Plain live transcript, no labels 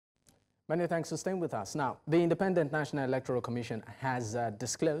Many thanks for staying with us. Now, the Independent National Electoral Commission has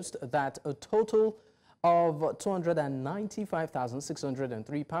disclosed that a total of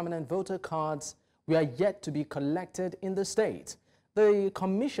 295,603 permanent voter cards were yet to be collected in the state. The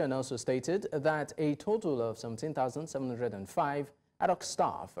commission also stated that a total of 17,705 ad hoc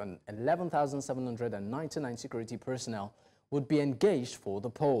staff and 11,799 security personnel would be engaged for the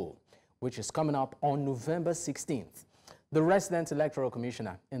poll, which is coming up on November 16th. The resident electoral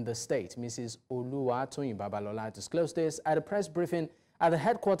commissioner in the state, Mrs. Oluwatoyin Babalola, disclosed this at a press briefing at the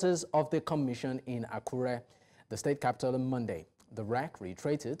headquarters of the commission in Akure, the state capital, on Monday. The REC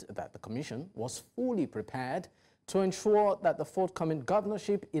reiterated that the commission was fully prepared to ensure that the forthcoming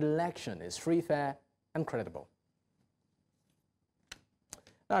governorship election is free, fair, and credible.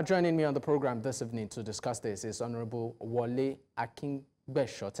 Now, joining me on the program this evening to discuss this is Honorable Wole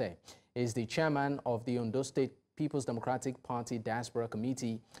Akingbasote. He is the chairman of the Ondo State People's Democratic Party Diaspora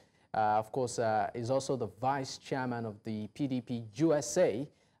Committee. Of course, is also the vice chairman of the PDP USA.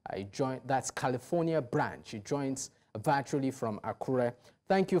 That's California branch. He joins virtually from Akure.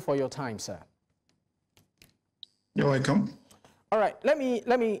 Thank you for your time, sir. You're welcome. All right, let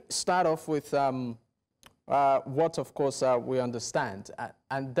me start off with what, of course, we understand,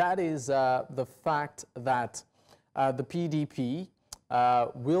 and that is the fact that the PDP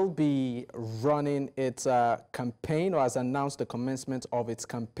will be running its campaign, or has announced the commencement of its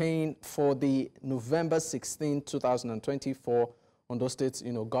campaign for the November 16, 2024 Ondo State,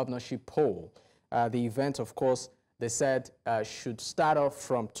 governorship poll. The event, of course, they said should start off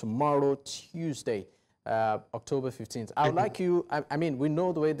from tomorrow, Tuesday, October 15th. I would like you, I mean, we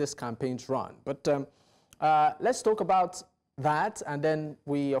know the way this campaign's run, but let's talk about that, and then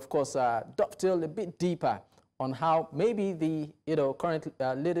we, of course, dovetail a bit deeper on how maybe the current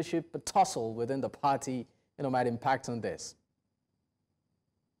leadership tussle within the party might impact on this.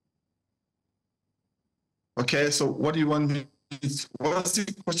 Okay, so what do you want me? What's the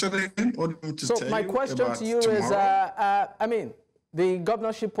question again? What do you want to so my question to you is, I mean, the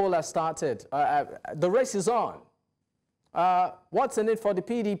governorship poll has started. The race is on. What's in it for the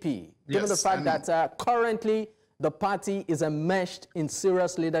PDP, given the fact that currently the party is enmeshed in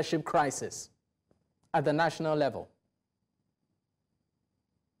serious leadership crisis at the national level?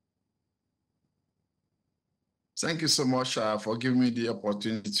 Thank you so much for giving me the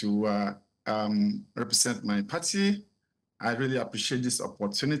opportunity to represent my party. I really appreciate this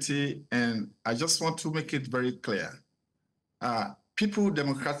opportunity, and I just want to make it very clear. People's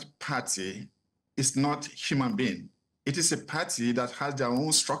Democratic Party is not human being. It is a party that has their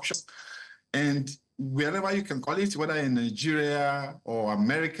own structures, and wherever you can call it, whether in Nigeria or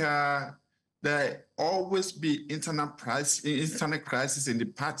America, there always be internal crisis in the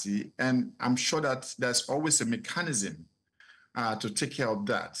party, and I'm sure that there's always a mechanism to take care of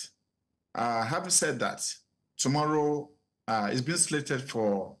that. Having said that, tomorrow is being slated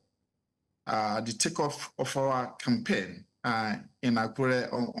for the takeoff of our campaign in Akure.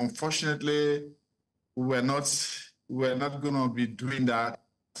 Unfortunately, we're not going to be doing that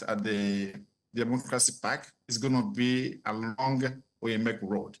at the Democracy Park. It's going to be along INEC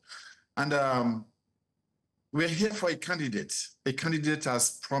Road. And we're here for a candidate. A candidate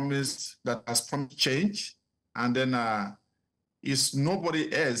has promised change, and then is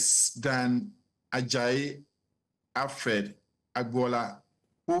nobody else than Ajayi Alfred Agbola,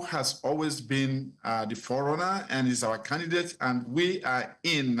 who has always been the forerunner and is our candidate, and we are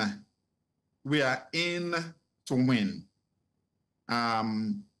in to win.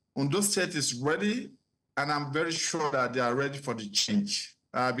 Ondo State is ready, and I'm very sure that they are ready for the change.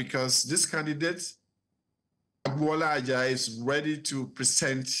 Because this candidate, Agbola Ajayi, is ready to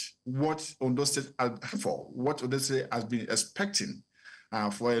present what Ondo State has been expecting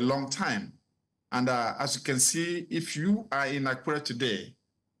for a long time. And as you can see, if you are in Akure today,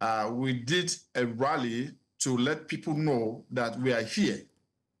 we did a rally to let people know that we are here.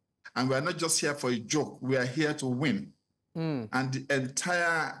 And we are not just here for a joke, we are here to win. And the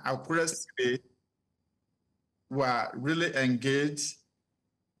entire Akure State were really engaged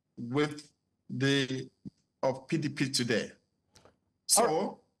with the PDP today.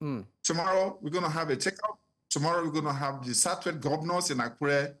 So tomorrow we're going to have a takeoff. Tomorrow we're going to have the Southwest governors in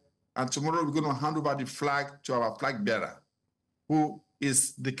Akure, and tomorrow we're going to hand over the flag to our flag bearer, who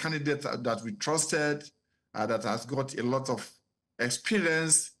is the candidate that we trusted, that has got a lot of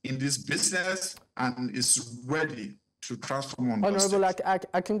experience in this business and is ready to transform Ondo State. Honorable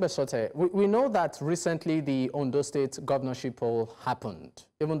Akingbasote, we know that recently the Ondo State governorship poll happened,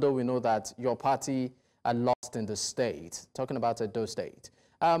 even though we know that your party are lost in the state, talking about Ondo State.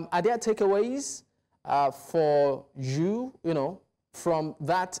 Are there takeaways for you, from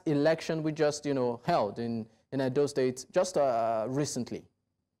that election we just, held in Ondo State just recently?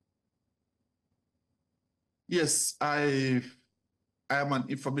 Yes, I am an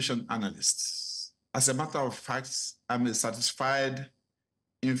information analyst. As a matter of fact, I'm a certified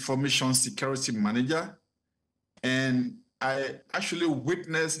information security manager, and I actually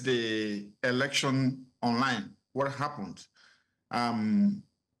witnessed the election online, what happened. I'm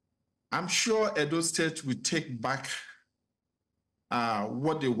sure Edo State will take back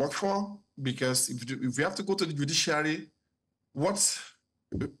what they work for, because if we have to go to the judiciary, what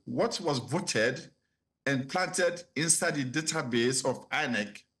was voted and planted inside the database of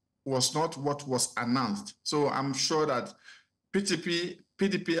INEC was not what was announced. So I'm sure that PDP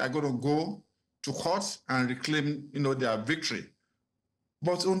are going to go to court and reclaim, their victory.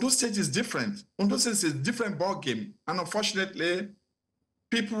 But Ondo State is different. Ondo State is a different ballgame. And unfortunately,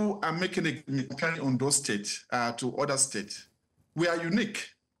 people are making a comparing Ondo State to other states. We are unique.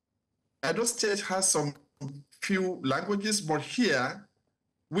 Edo State has some few languages, but here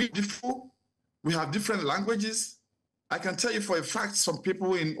we have different languages. I can tell you for a fact, some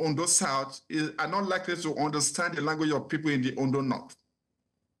people in Ondo South are not likely to understand the language of people in the Ondo North.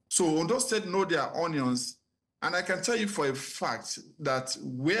 So Ondo State know their onions, and I can tell you for a fact that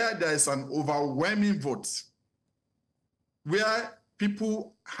where there is an overwhelming vote, where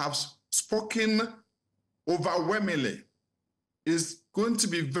people have spoken overwhelmingly, is going to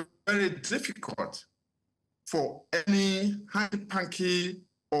be very difficult for any hanky-panky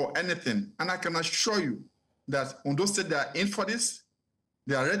or anything. And I can assure you that Ondo State, they are in for this,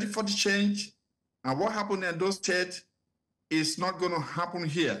 they are ready for the change, and what happened in Ondo State is not going to happen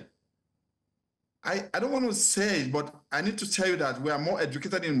here. I don't want to say it, but I need to tell you that we are more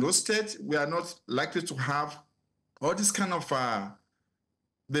educated in Ondo State. We are not likely to have all this kind of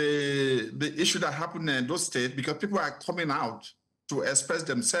the issue that happened in Ondo State, because people are coming out to express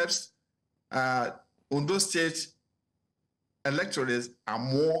themselves. Ondo State electorates are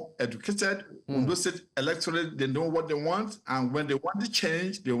more educated. Ondo State electorate, they know what they want, and when they want the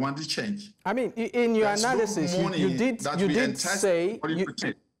change, they want the change. I mean, in your analysis, you did say,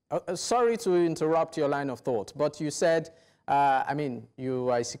 sorry to interrupt your line of thought, but you said, I mean, you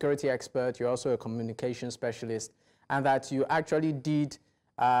are a security expert, you're also a communication specialist, and that you actually did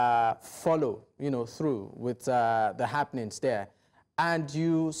follow, through with the happenings there. And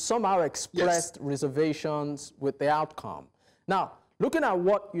you somehow expressed reservations with the outcome. Now, looking at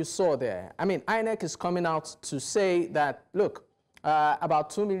what you saw there, I mean, INEC is coming out to say that, look, about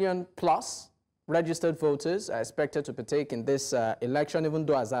 2 million plus registered voters are expected to partake in this election, even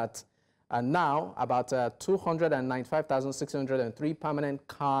though as at now, about 295,603 permanent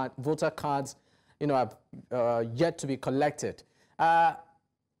voter cards, have yet to be collected.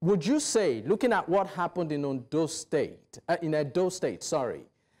 Would you say, looking at what happened in Ondo State,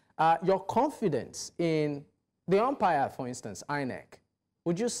 your confidence in the umpire, for instance, INEC,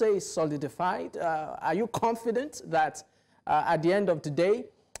 would you say is solidified? Are you confident that at the end of the day,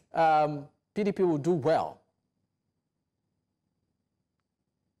 PDP will do well?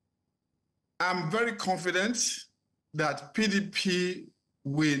 I'm very confident that PDP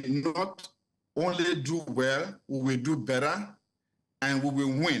will not only do well, we will do better, and we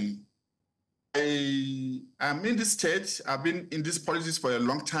will win. I'm in this state. I've been in this politics for a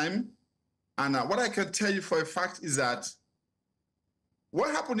long time. And what I can tell you for a fact is that what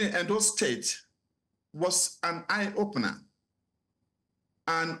happened in Ondo State was an eye-opener.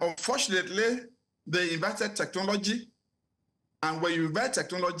 And unfortunately, they invited technology. And when you invite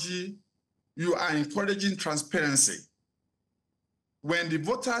technology, you are encouraging transparency. When the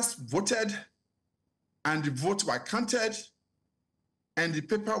voters voted and the votes were counted and the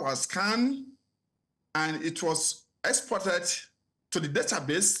paper was scanned and it was exported to the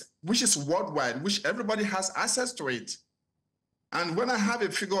database, which is worldwide, which everybody has access to it. And when I have a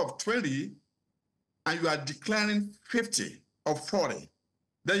figure of 20 and you are declaring 50 or 40,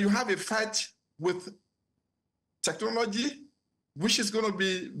 then you have a fight with technology, which is going to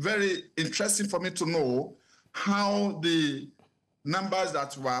be very interesting for me to know how the numbers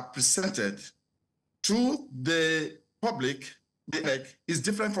that were presented to the public is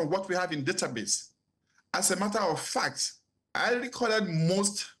different from what we have in database. As a matter of fact, I recorded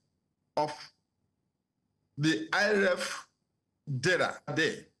most of the IRF data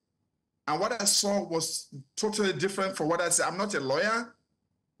there. And what I saw was totally different from what I said. I'm not a lawyer,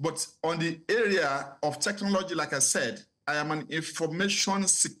 but on the area of technology, like I said, I am an information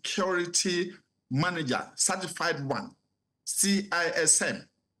security manager, certified one, CISM.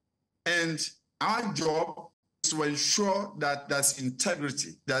 And our job is to ensure that there's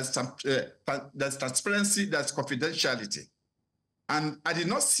integrity, there's transparency, there's confidentiality. And I did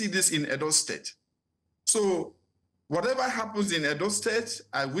not see this in Edo State. So whatever happens in Edo State,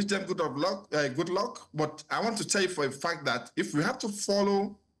 I wish them good luck. But I want to tell you for a fact that if we have to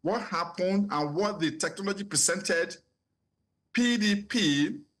follow what happened and what the technology presented,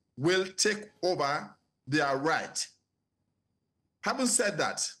 PDP will take over their right. Having said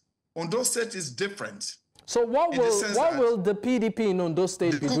that, Ondo State is different. So what will the PDP in Ondo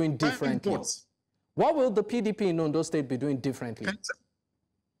State be doing differently? What will the PDP in Ondo State be doing differently?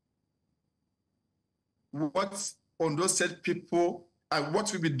 What Ondo State people,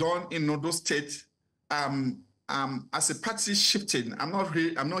 what will be done in Ondo State as a party shifting? I'm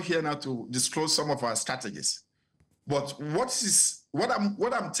not here now to disclose some of our strategies. But what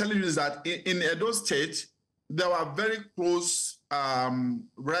I'm telling you is that in Edo State, there were very close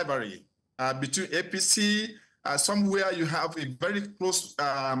rivalry between APC. Somewhere you have a very close,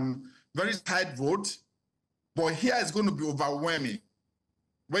 very tight vote. But here it's going to be overwhelming.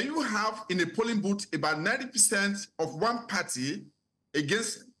 When you have in a polling booth about 90% of one party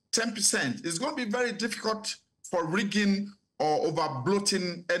against 10%, it's going to be very difficult for rigging or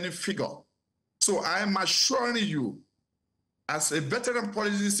over-bloating any figure. So I am assuring you, as a veteran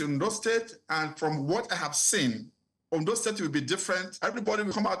politician in Ondo State, and from what I have seen, Ondo State will be different. Everybody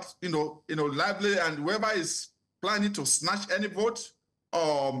will come out, lively, and whoever is planning to snatch any vote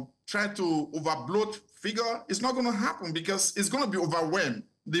or try to overbloat figure, it's not going to happen because it's going to be overwhelmed.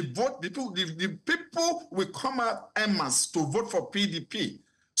 The people will come out en masse to vote for PDP.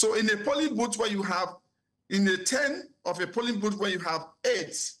 So in a polling booth where you have, in the 10 of a polling booth where you have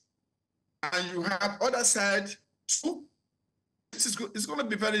 8, and you have other side 2, it's going to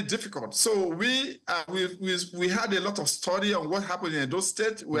be very difficult. So we had a lot of study on what happened in Edo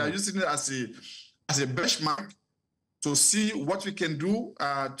State. We are using it as a benchmark to see what we can do,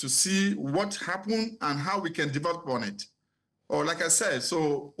 to see what happened and how we can develop on it. Or like I said,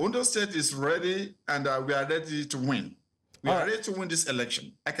 so Ondo State is ready, and we are ready to win. We are ready to win this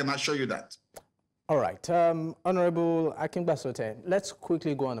election. I can assure you that. All right. Honorable Akingbasote, let's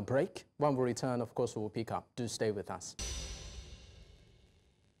quickly go on a break. When we return, of course, we will pick up. Do stay with us.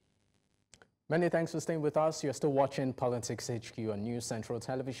 Many thanks for staying with us. You're still watching Politics HQ on News Central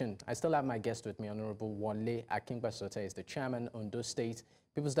Television. I still have my guest with me, Honorable Wole Akingbasote, is the chairman, Ondo State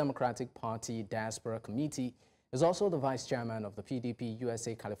People's Democratic Party Diaspora Committee. Is also the vice chairman of the PDP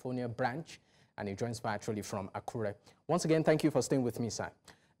USA California branch, and he joins virtually from Akure. Once again, thank you for staying with me, sir.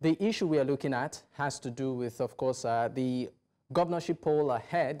 The issue we are looking at has to do with, of course, the governorship poll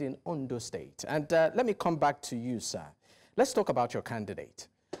ahead in Ondo State. And let me come back to you, sir. Let's talk about your candidate.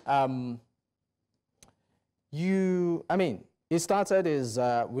 He started his,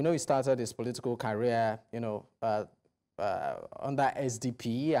 we know he started his political career, under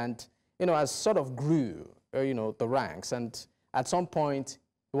SDP, and, as sort of grew, the ranks. And at some point,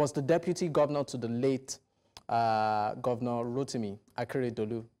 he was the deputy governor to the late Governor Rotimi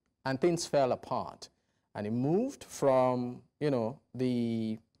Akeredolu, and things fell apart. And he moved from,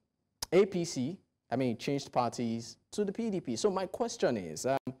 the APC, changed parties, to the PDP. So my question is,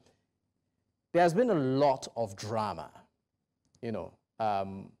 there has been a lot of drama,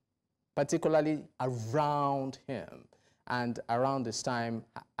 particularly around him and around this time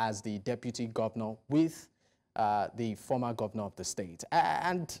as the deputy governor with the former governor of the state.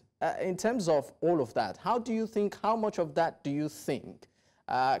 And in terms of all of that, how much of that do you think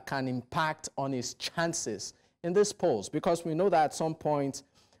can impact on his chances in this polls? Because we know that at some point,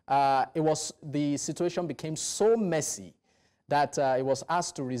 the situation became so messy that he was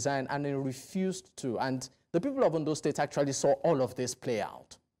asked to resign, and he refused to. And the people of Ondo State actually saw all of this play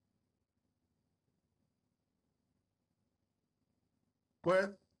out.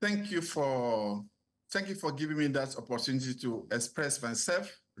 Well, thank you for giving me that opportunity to express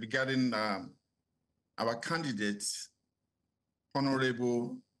myself regarding our candidate,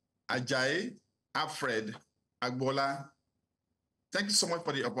 Honorable Ajayi Alfred Agbola. Thank you so much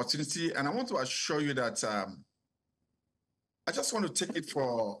for the opportunity, and I want to assure you that I just want to take it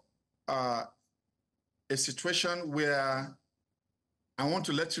for a situation where I want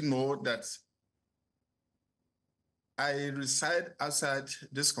to let you know that I reside outside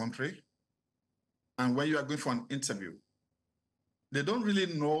this country, and when you are going for an interview, they don't really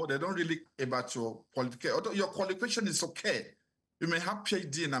know, they don't really care about your qualification. Although your qualification is okay. You may have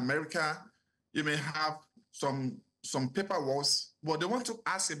PhD in America, you may have some paperwork, but they want to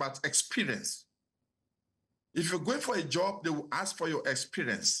ask about experience. If you're going for a job, they will ask for your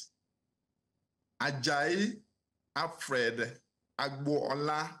experience. Ajayi Alfred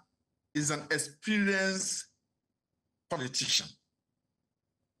Agbola is an experienced politician.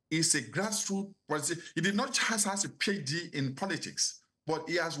 is a grassroots politician. He did not just have a PhD in politics, but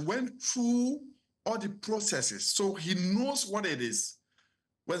he has went through all the processes. So he knows what it is.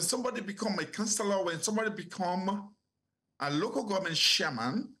 When somebody become a councillor, when somebody become a local government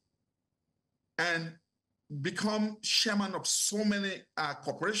chairman and become chairman of so many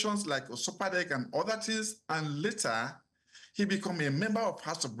corporations like Osopadek and other things, and later he become a member of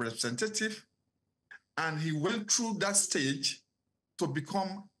House of Representatives, and he went through that stage to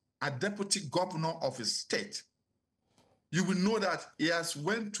become a deputy governor of his state. You will know that he has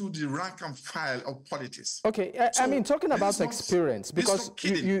went through the rank and file of politics. Okay, I mean, talking about experience, because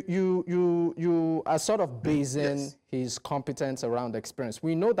you are sort of basing his competence around experience.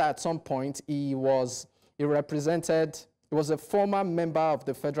 We know that at some point he was a former member of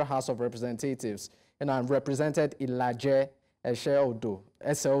the Federal House of Representatives and represented Ilaje Ondo,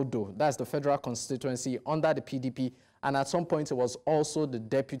 that's the federal constituency under the PDP. And at some point, he was also the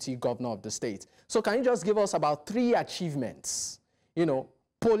deputy governor of the state. So can you just give us about 3 achievements,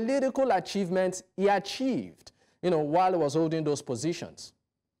 political achievements he achieved, while he was holding those positions?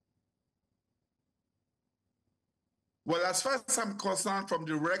 Well, as far as I'm concerned, from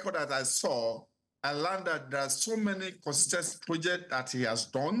the record that I saw, I learned that there are so many consistency projects that he has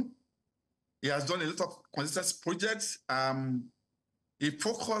done. He has done a lot of consistency projects. He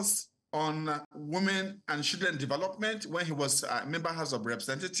focused on women and children development when he was a member of House of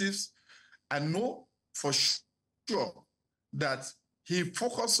Representatives. I know for sure that he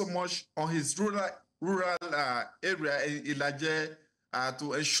focused so much on his rural area in Ilaje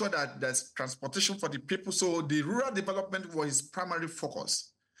to ensure that there's transportation for the people. So the rural development was his primary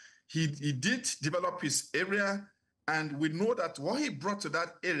focus. He did develop his area, and we know that what he brought to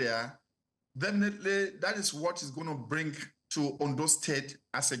that area, definitely that is what he's going to bring to Ondo State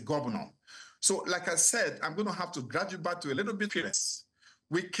as a governor. So like I said, I'm going to have to drag you back to a little bit experience.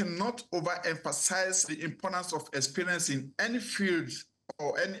 We cannot overemphasize the importance of experience in any field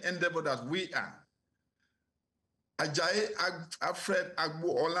or any endeavor that we are. Ajayi Alfred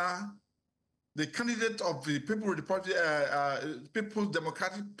Agboola, the candidate of the People's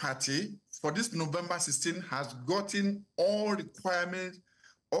Democratic Party for this November 16, has gotten all required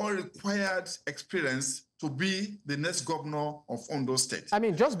experience to be the next governor of Ondo State. I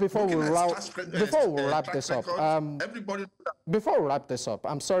mean, just before we wrap this up,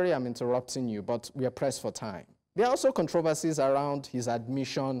 I'm sorry I'm interrupting you, but we are pressed for time. There are also controversies around his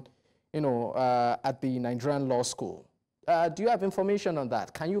admission, at the Nigerian Law School. Do you have information on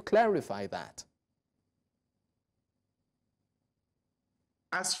that? Can you clarify that?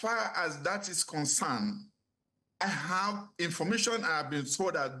 As far as that is concerned, I have information. I have been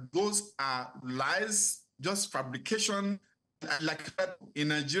told that those are lies, just fabrication. Like in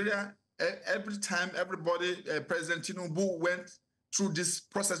Nigeria, every time everybody, President Tinubu went through this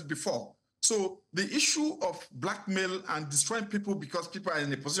process before. So the issue of blackmail and destroying people because people are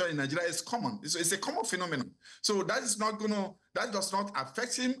in a position in Nigeria is common. It's a common phenomenon. So that is not that does not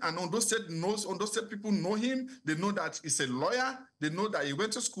affect him. And Ondo State people know him. They know that he's a lawyer. They know that he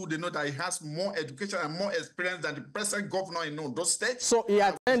went to school. They know that he has more education and more experience than the present governor in Ondo State. So he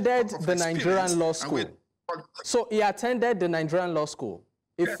attended the Nigerian Law School. So he attended the Nigerian Law School.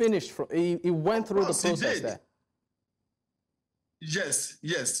 He finished. He went through the process there. Yes.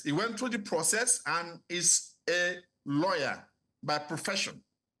 He went through the process and is a lawyer by profession.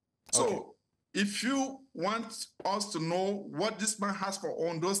 So if you want us to know what this man has for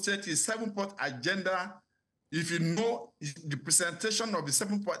Ondo State, his 7-point agenda, if you know the presentation of the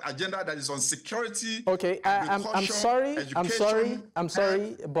 7-point agenda that is on security. Okay, I'm sorry,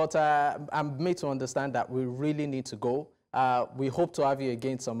 but I'm made to understand that we really need to go. We hope to have you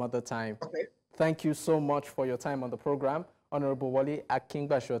again some other time. Okay. Thank you so much for your time on the program. Honorable Wole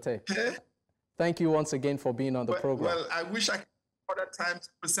Akingbasote. Thank you once again for being on the program. Well, I wish I could other time to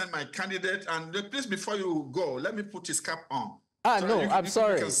present my candidate. And please, before you go, let me put his cap on. No, I'm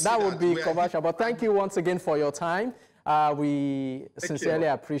sorry. That would be commercial. But thank you once again for your time. We sincerely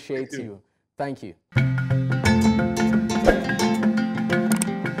appreciate you. Thank you.